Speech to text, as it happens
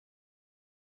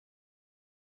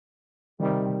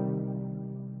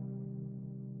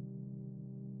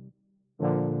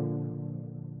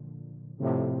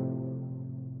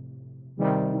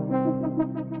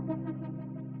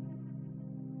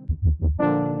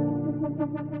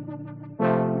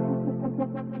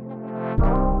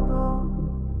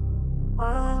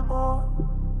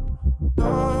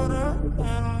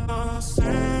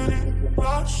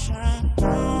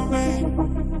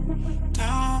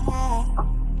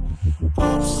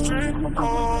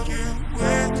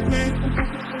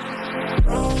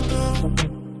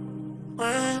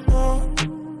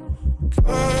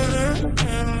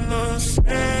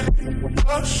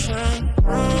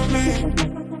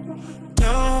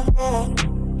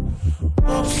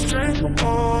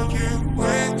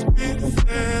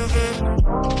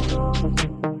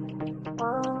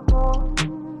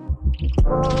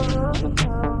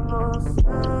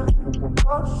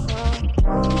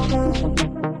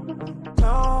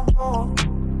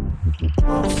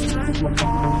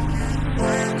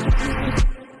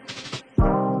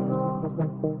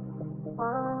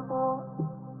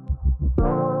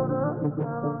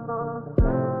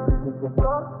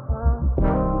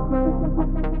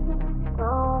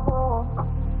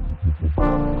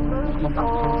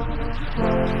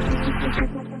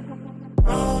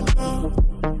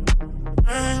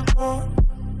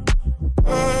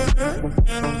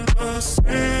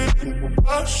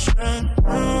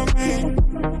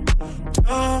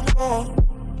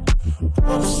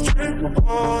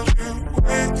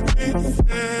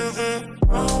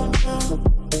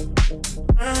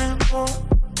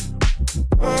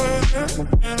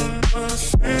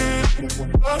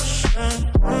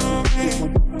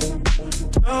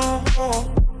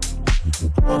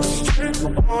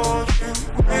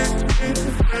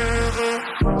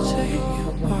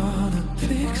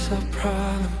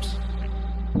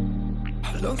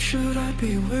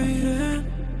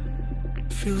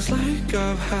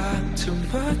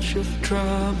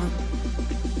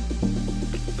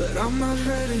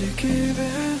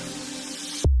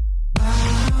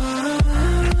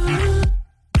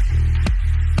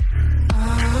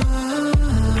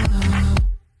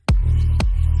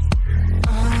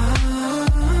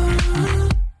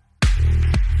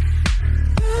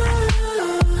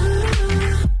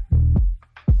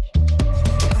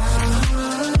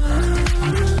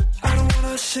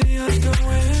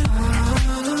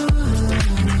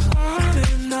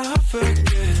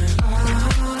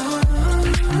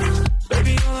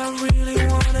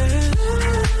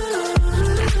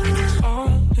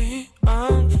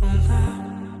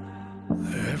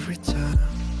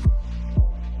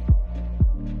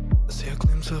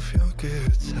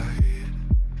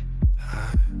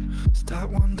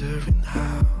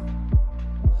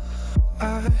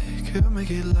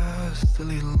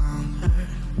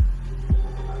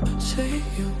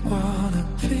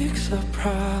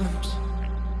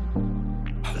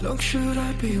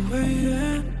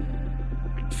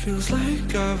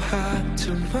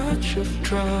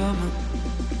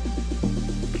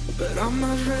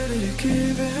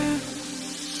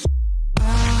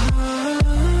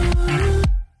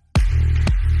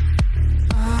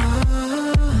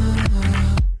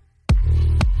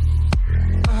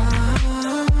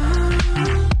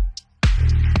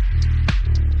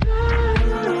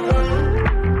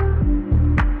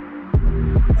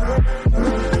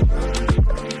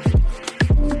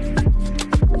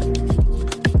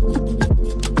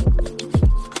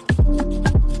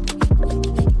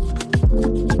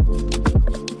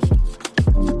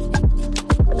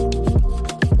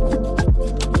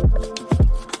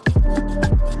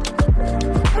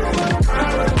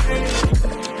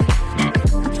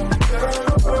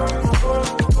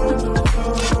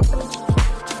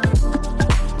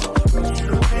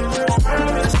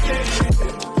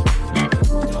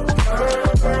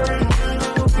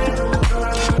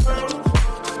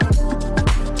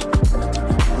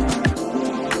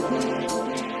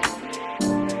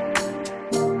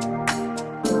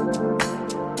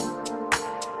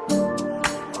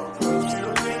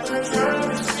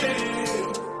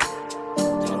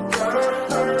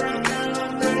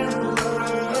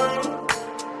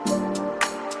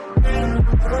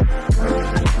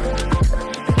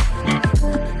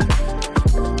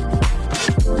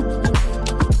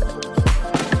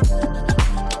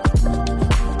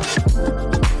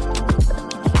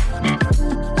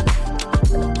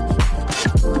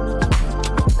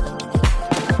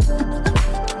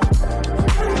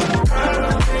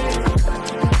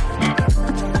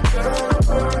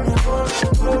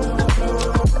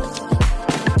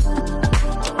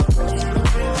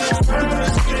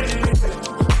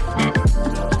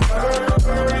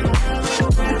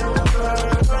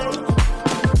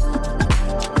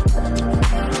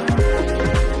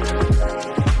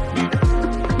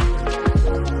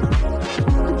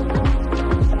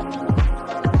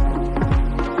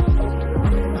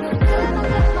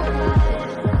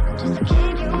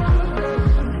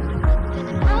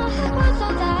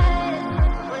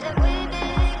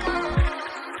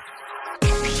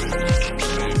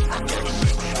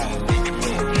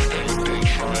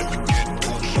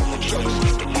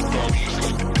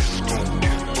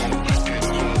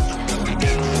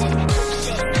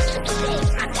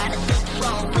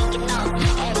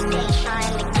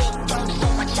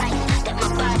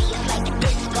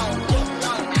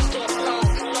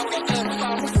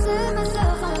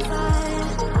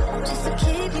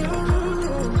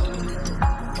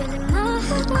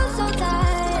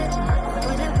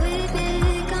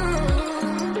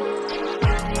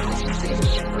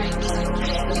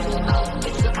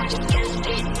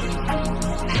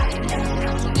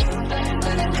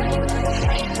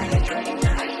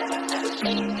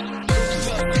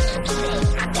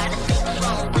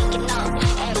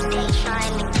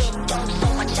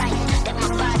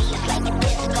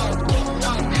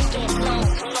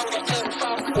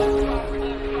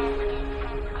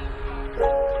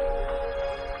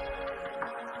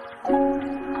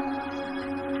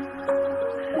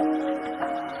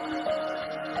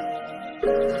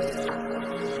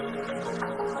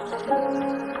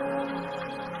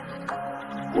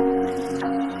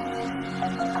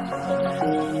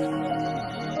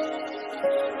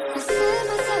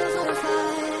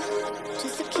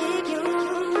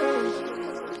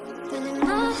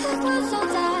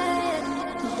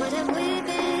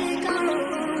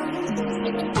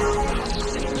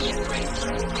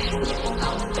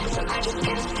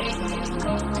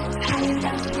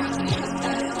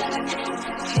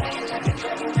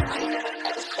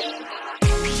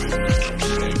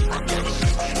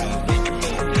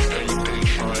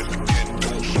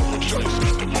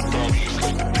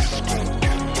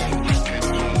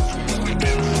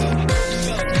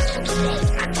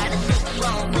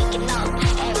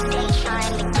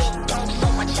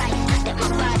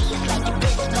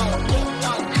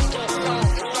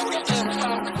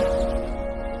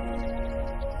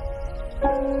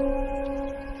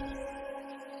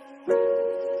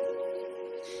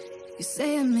You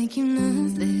say I make you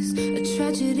nervous, a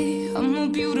tragedy, I'm a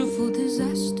beautiful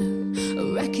disaster,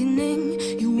 a reckoning,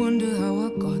 you wonder how I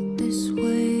got this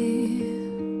way.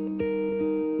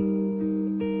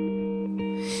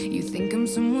 You think I'm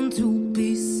someone to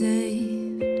be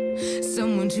saved,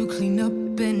 someone to clean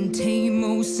up and tame.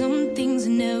 Oh, some things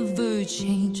never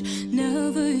change,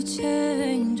 never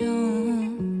change, oh.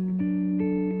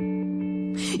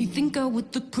 You think I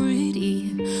would look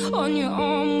pretty on your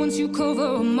arm once you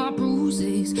cover up my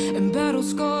bruises and battle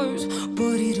scars,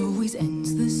 but it always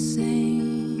ends the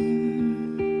same.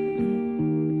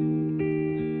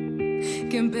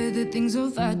 Can't bear the things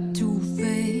I've had to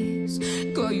face,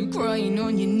 got you crying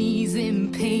on your knees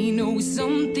in pain. Oh,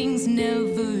 some things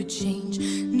never change,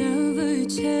 never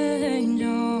change,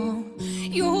 oh.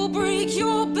 You'll break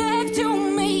your back to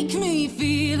make me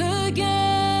feel again.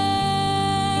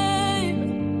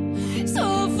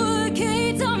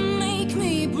 Suffocate to make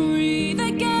me breathe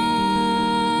again.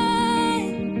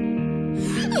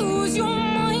 Lose your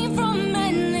mind from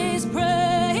endless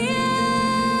praying.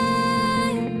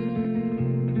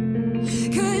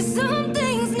 'Cause some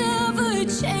things never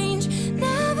change,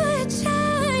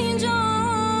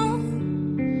 oh.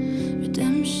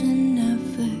 Redemption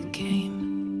never came.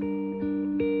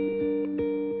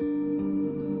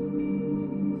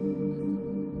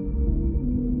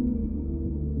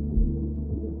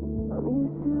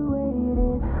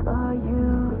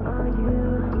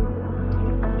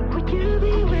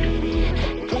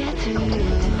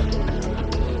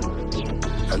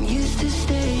 I'm used to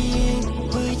staying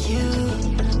with you.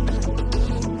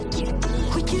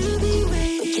 Would you be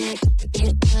waiting?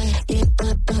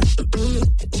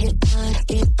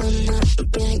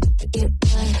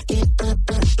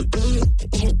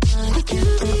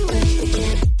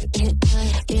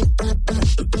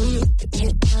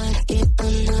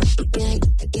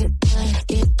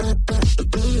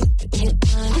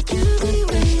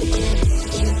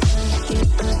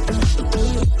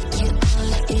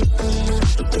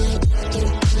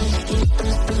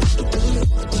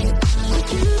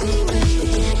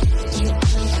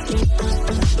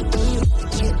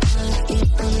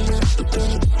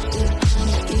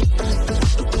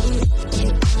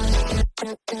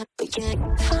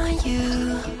 Find you.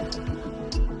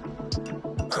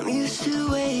 I'm used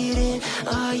to waiting.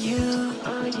 Are you?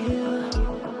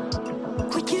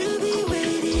 Would you be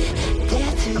waiting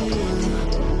there too?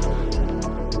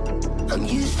 I'm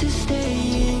used to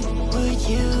staying with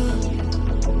you.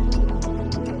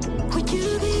 Would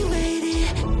you be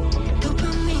waiting?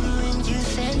 Dopamine when you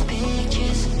send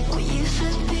pictures. When you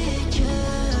send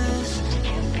pictures.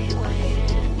 Can't be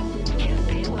waiting.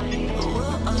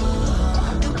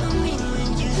 Dopamine when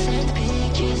you send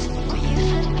pictures. When you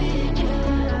send pictures.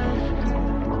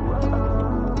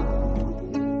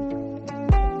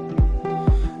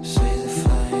 See the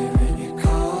fire in your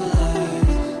cold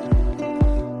eyes,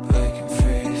 breaking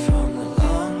free from the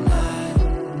long night.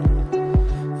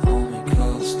 Hold me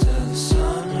close to the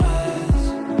sunrise.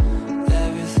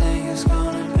 Everything is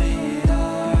gonna be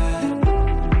alright.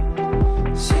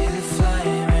 See the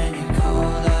fire in your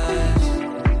cold eyes,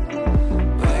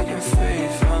 breaking free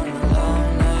from the long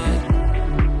night.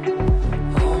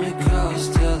 Hold me close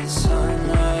till the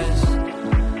sunrise.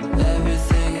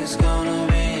 Everything is gonna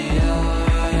be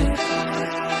alright.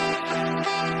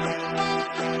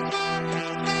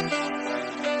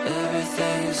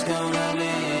 Everything is gonna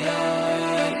be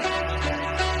alright.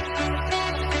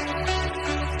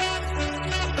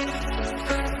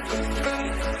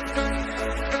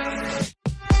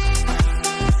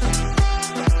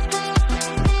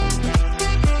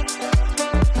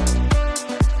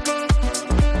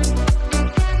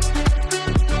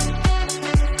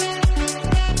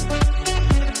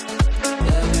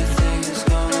 Everything is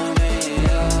gonna be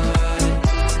alright.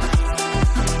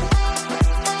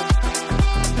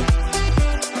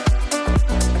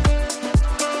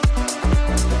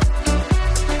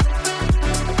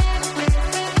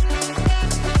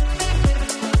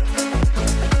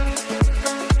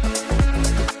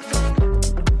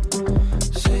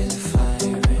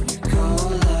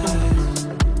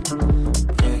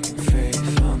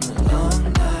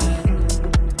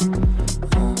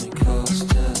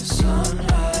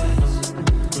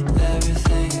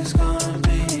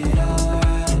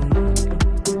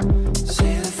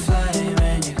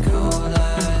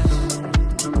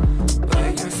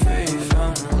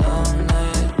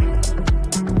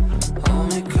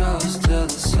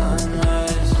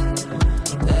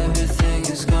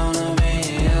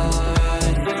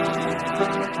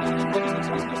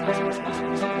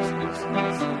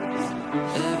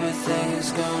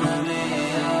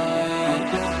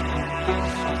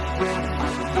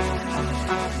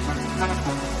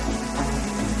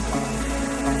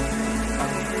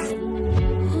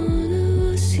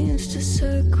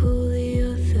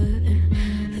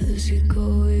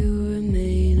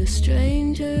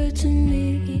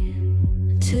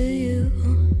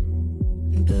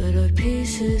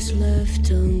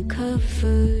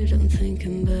 uncovered. I'm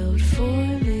thinking about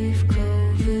four-leaf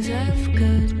clovers. I've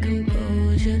got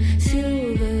composure,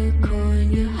 silver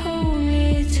coin. You hold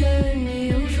me, turn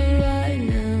me over. I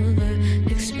never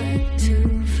expect to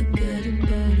forget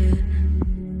about it.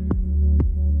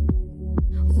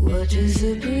 Watches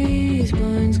the breeze,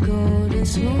 burns golden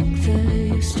smoke that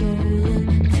you've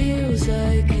stolen. Feels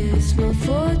like it's my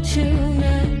fortune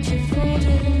that you're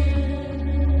folding.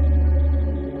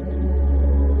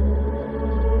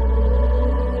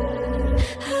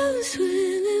 I'm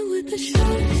swimming with the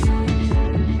sharks.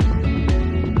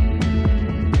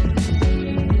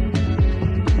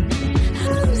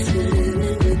 I'm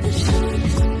swimming with the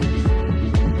sharks.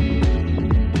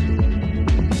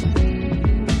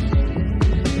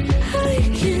 I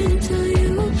can't tell you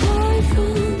apart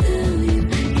from them. You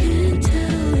can't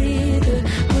tell either.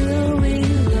 Will we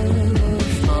love or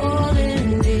falling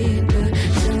deeper?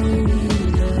 Tell me,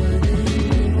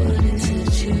 darling, what is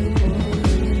it you want?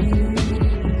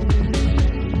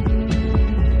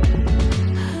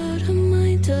 How the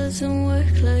mind doesn't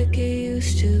work like it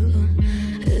used to.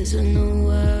 Is it no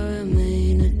I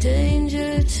remain a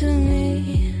danger to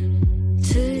me,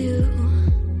 to you?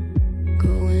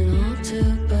 Going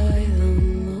altered by the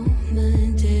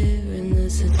moment, dear, and the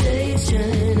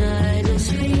sedation. Idle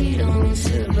sweet on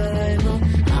survival.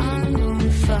 I'm on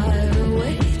fire,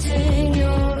 awaiting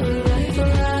your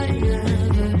arrival. I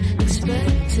never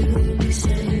expect to be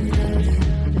saved out of.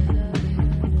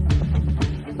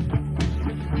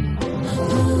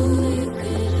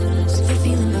 The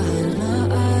feeling behind my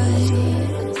eyes.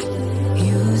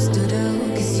 You stood out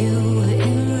 'cause you were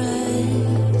in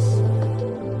rays.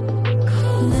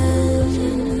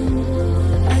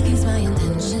 Against my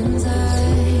intentions, I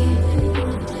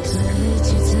let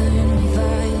you turn me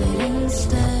violent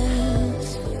instead.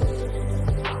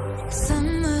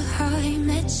 Summer high,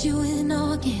 met you in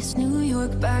August. New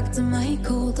York, back to my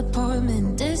cold apartment.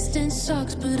 Distance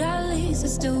sucks, but at least I'm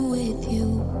still with you.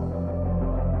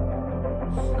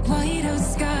 Whiteout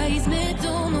skies,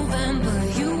 middle November.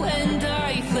 You and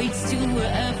I, flights to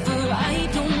wherever. I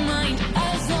don't mind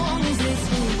as long as it's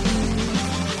with you.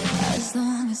 As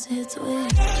long as it's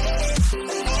with you.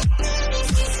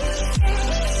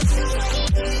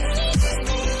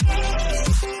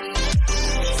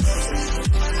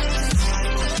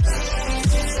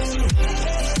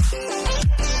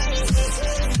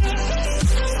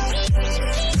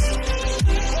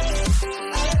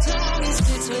 As long as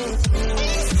it's with you.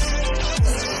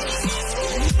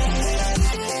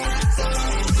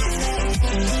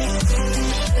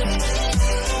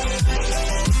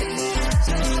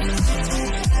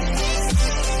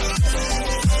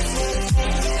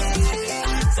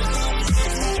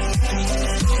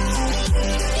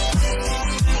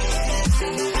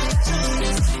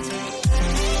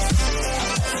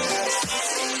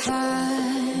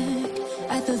 Back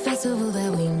at the festival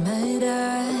that we met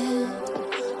at,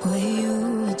 where you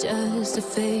were just a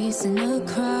face in a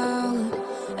crowd,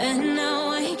 and now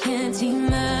I can't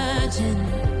imagine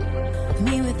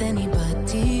me with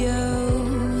anybody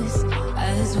else.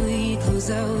 As we close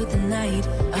out the night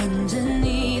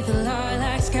underneath the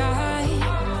lilac sky.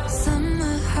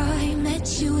 Summer high,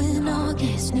 met you in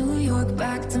August. New York,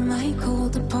 back to my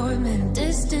cold apartment.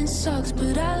 Distance sucks,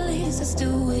 but at least I'm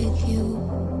still with you.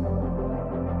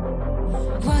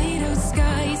 Whiteout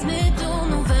skies, middle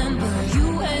November. You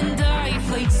and I,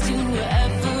 flights to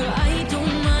wherever. I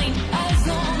don't mind as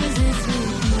long as it's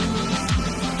with you.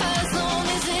 As long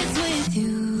as it's with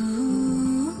you.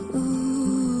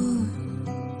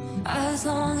 As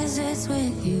long as it's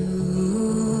with you.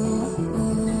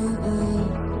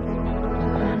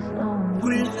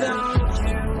 Without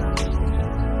you,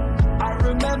 I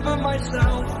remember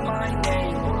myself, my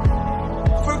name.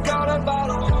 Forgot about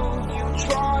all you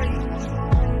tried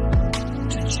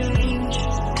to change.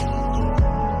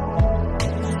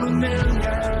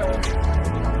 Familiar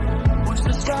was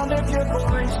the sound of your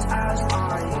voice as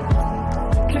I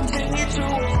continue to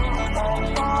walk all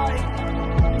by.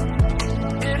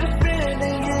 It has been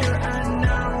a year and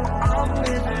now I'm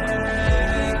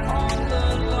living on the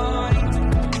line.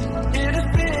 It has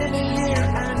been a year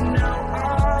and now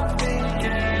I'm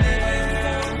thinking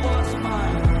what's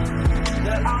mine.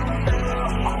 That I'm better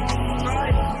off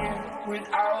right here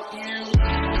without you.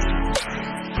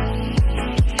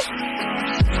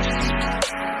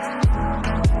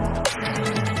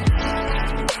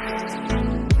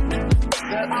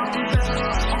 That I'm better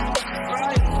off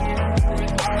right here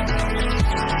without you.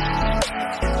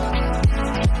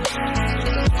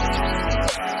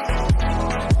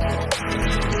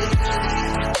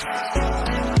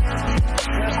 That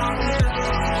I'm better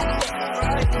off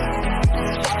right here without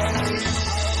you.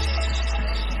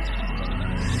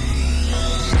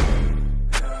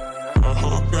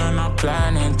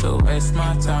 planning to waste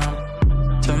my time.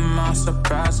 To my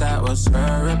surprise, that was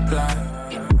her reply.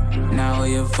 Now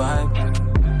we a vibe.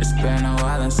 It's been a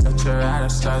while and such a ride, the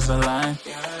stars align.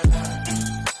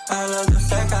 I love the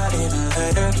fact I didn't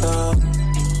let her go.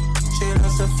 She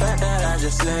loves the fact that I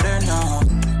just let her know.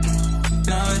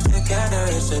 Now we're together,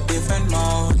 it's a different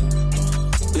mode.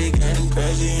 We getting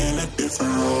crazy in a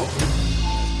different role.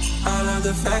 I love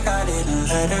the fact I didn't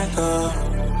let her go.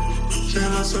 She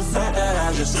loves the fact that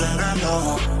I just let her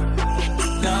know.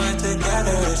 Now we're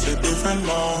together, it's a different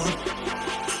mode.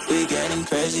 We getting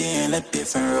crazy in a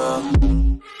different role.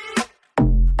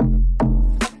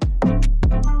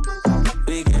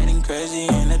 We getting crazy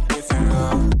in a different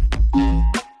role.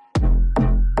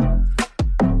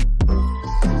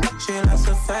 She loves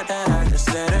the fact that I just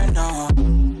let her know.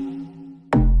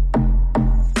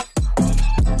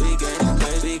 We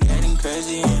getting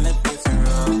crazy in a different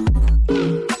role.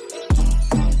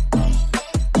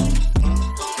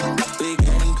 We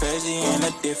getting crazy in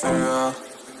a different role.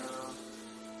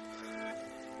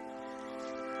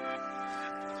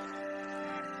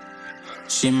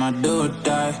 She my do or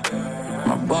die,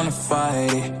 my bona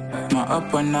fide. My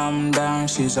up when I'm down,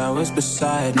 she's always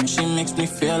beside me. She makes me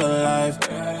feel alive,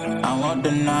 I won't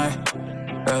deny.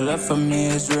 Her love for me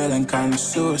is real and kinda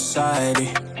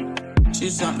suicide-y.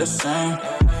 She's not the same,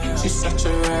 she's such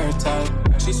a rare type.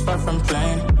 She's far from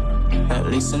plain, at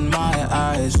least in my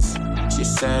eyes. She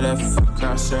said if I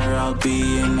cross her, I'll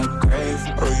be in the grave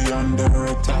or under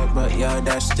her type, but yeah,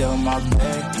 that's still my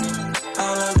babe.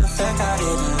 I love the fact I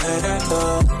didn't let her go.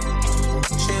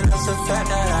 She loves the fact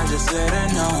that I just let her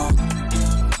know.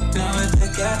 Now we're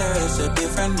together, it's a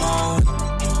different mode.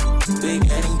 We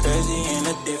getting crazy in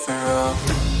a different role.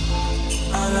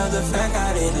 I love the fact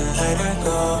I didn't let her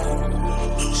go.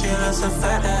 She loves the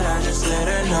fact that I just let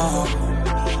her know.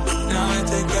 Now we're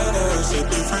together, it's a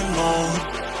different mode.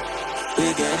 We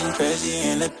getting crazy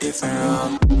in a different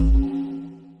role.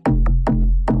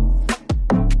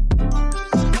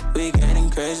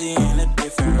 Crazy in a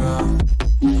different role.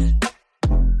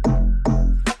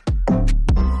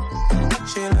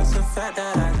 She loves the fact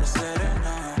that I just let her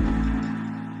know.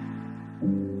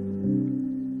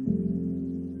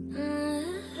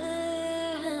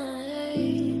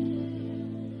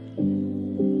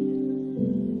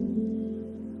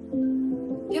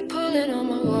 You're pulling on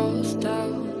my walls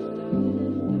down.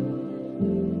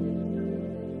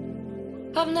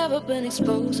 I've never been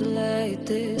exposed like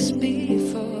this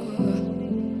before.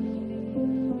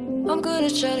 I'm good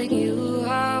at shutting you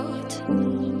out.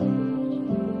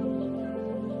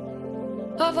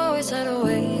 I've always had a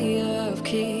way of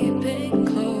keeping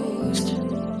closed.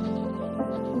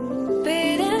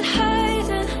 Beating,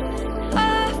 hiding,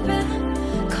 I've been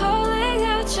calling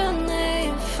out your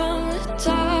name from the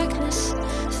darkness,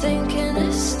 thinking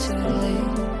it's too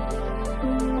late.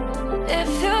 If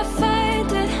you're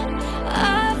finding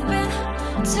I've been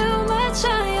too much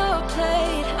on your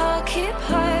plate, I'll keep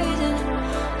hiding.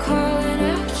 Calling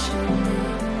out your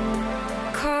name,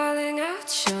 calling out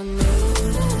your name,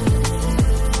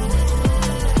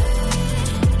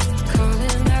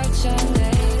 calling out your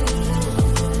name,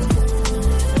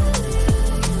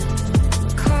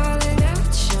 calling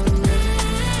out your name,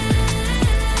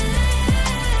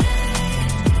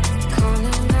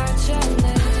 calling out your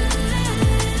name,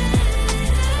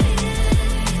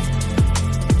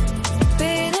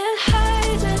 beating,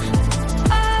 hiding,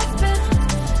 I've been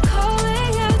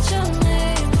calling out your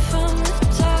name from the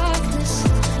darkness,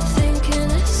 thinking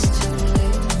it's too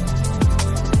late.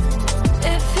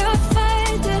 If you're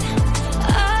finding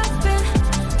I've been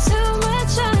too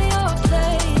much on your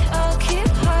plate, I'll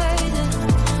keep hiding.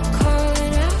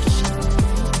 Calling out your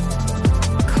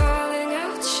name, calling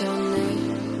out your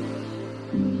name,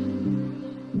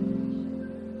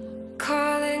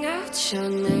 calling out your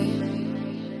name.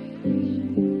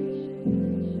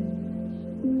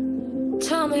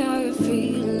 Tell me how you're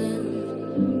feeling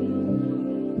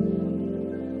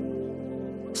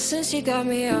since you got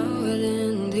me out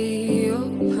in the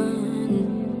open.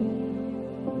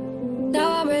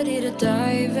 Now I'm ready to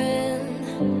dive in.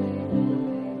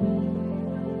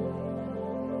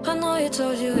 I know you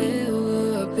told you it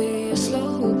would be a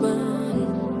slow burn.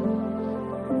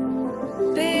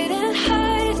 Beating,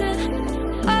 hiding,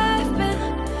 I've been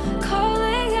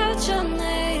calling out your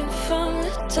name from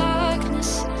the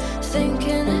darkness,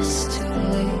 thinking it's too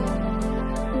late.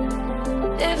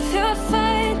 If you're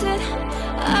finding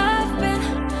I've been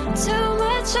too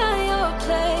much on your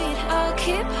plate, I'll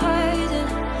keep hiding.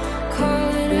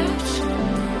 Calling out your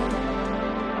name.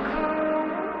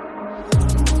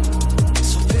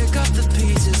 So pick up the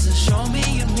pieces and show me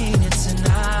you mean it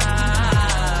tonight.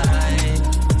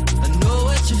 I know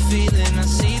what you're feeling.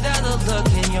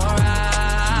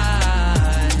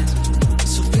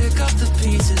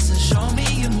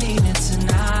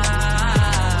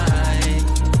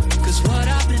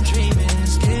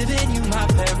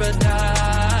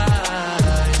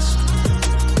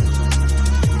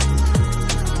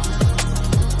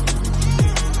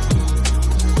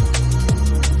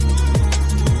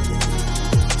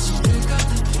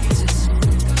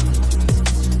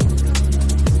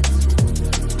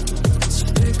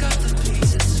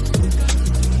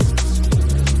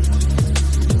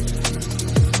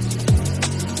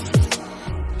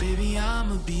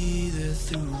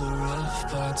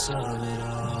 it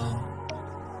all.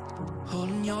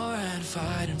 Holding your hand,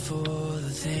 fighting for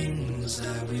the things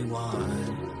that we want.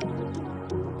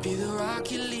 Be the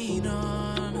rock you lean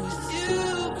on, with you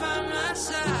by my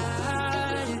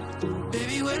side.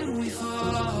 Baby, when we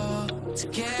fall,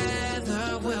 together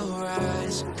we'll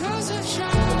rise. 'Cause I've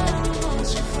traveled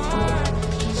so far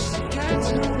just to get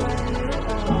to where you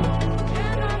are.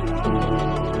 And I know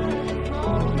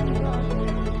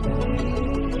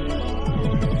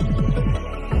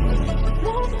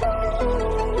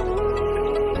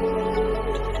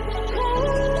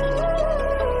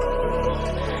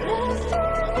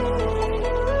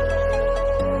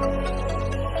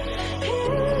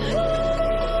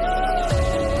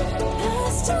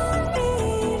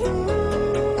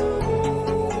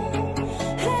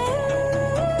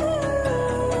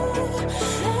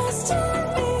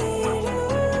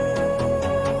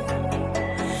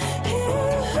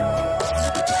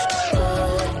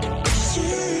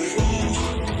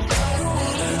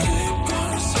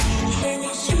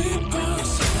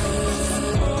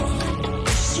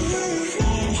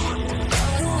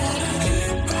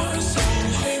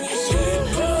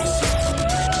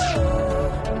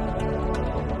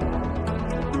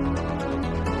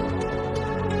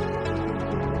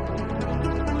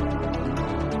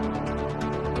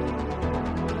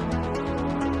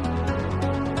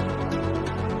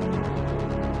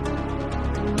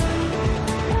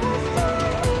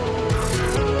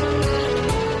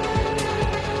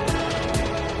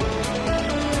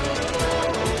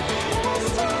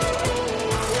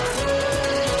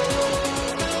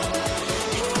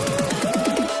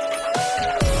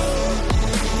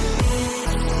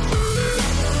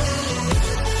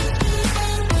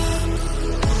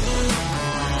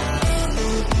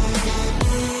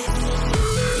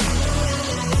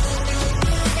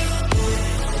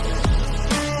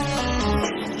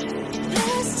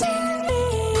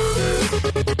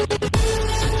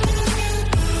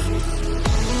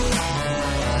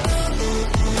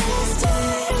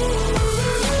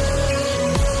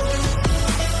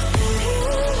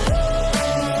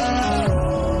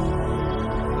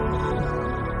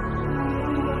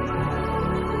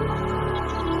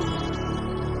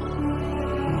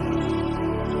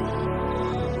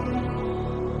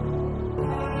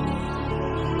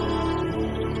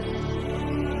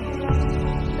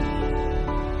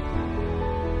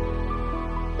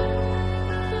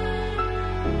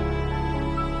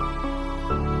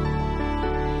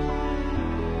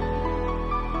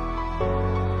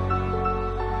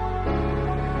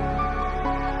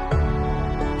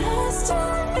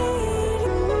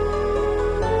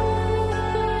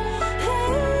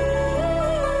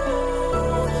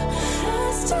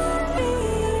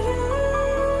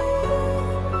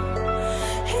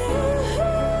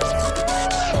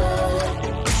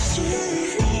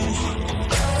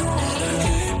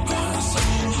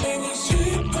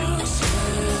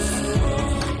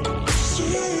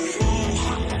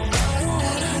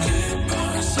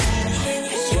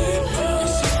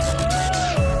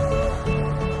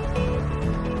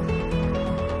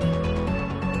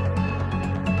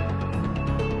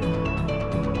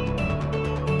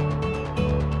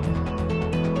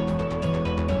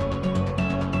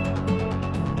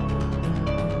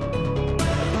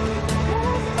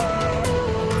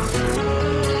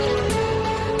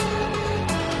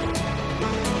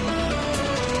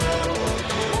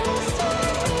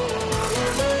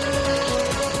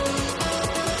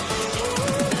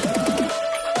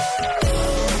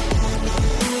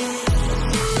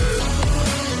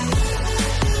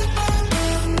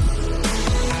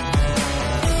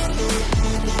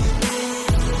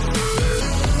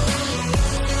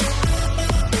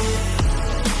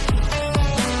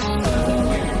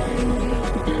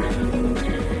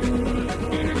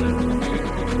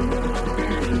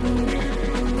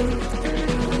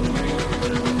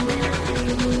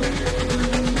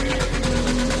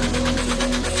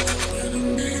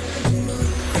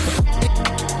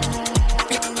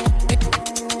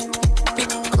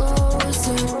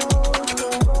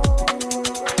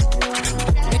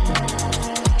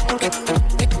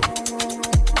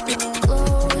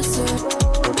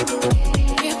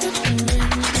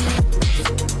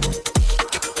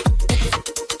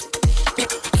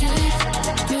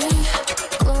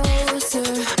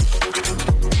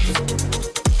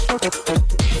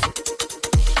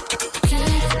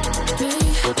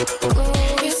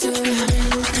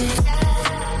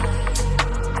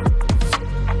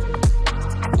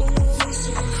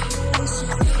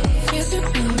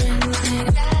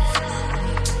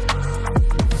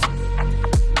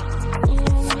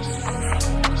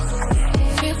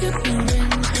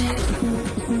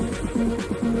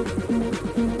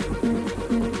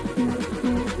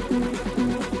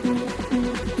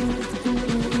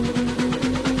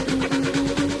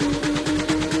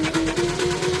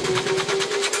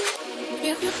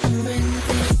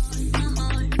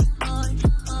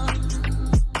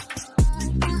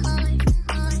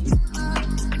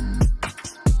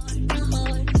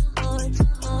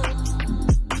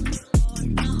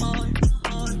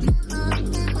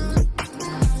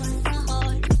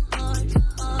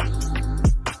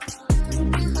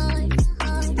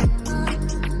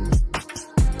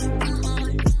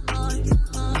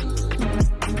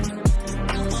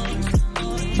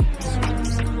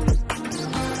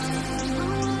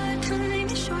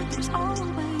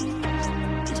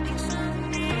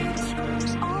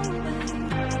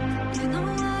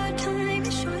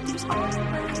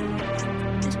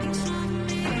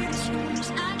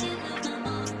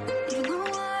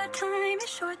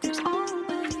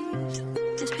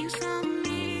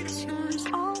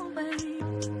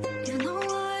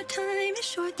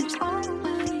short, there's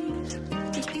always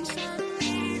inside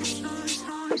me, the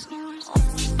stars.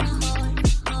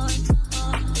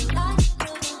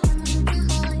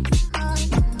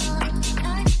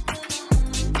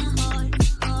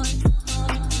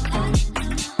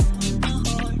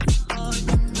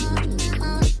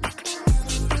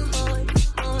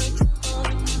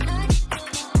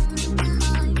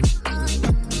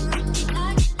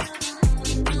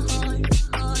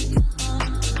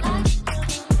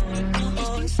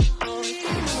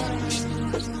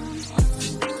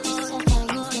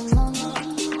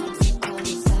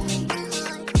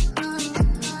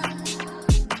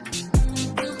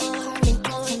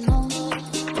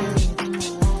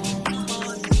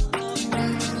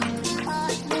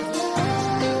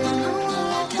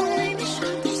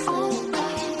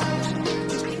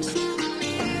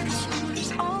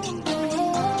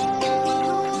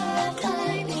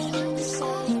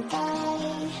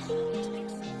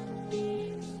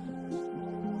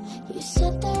 You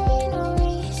said there ain't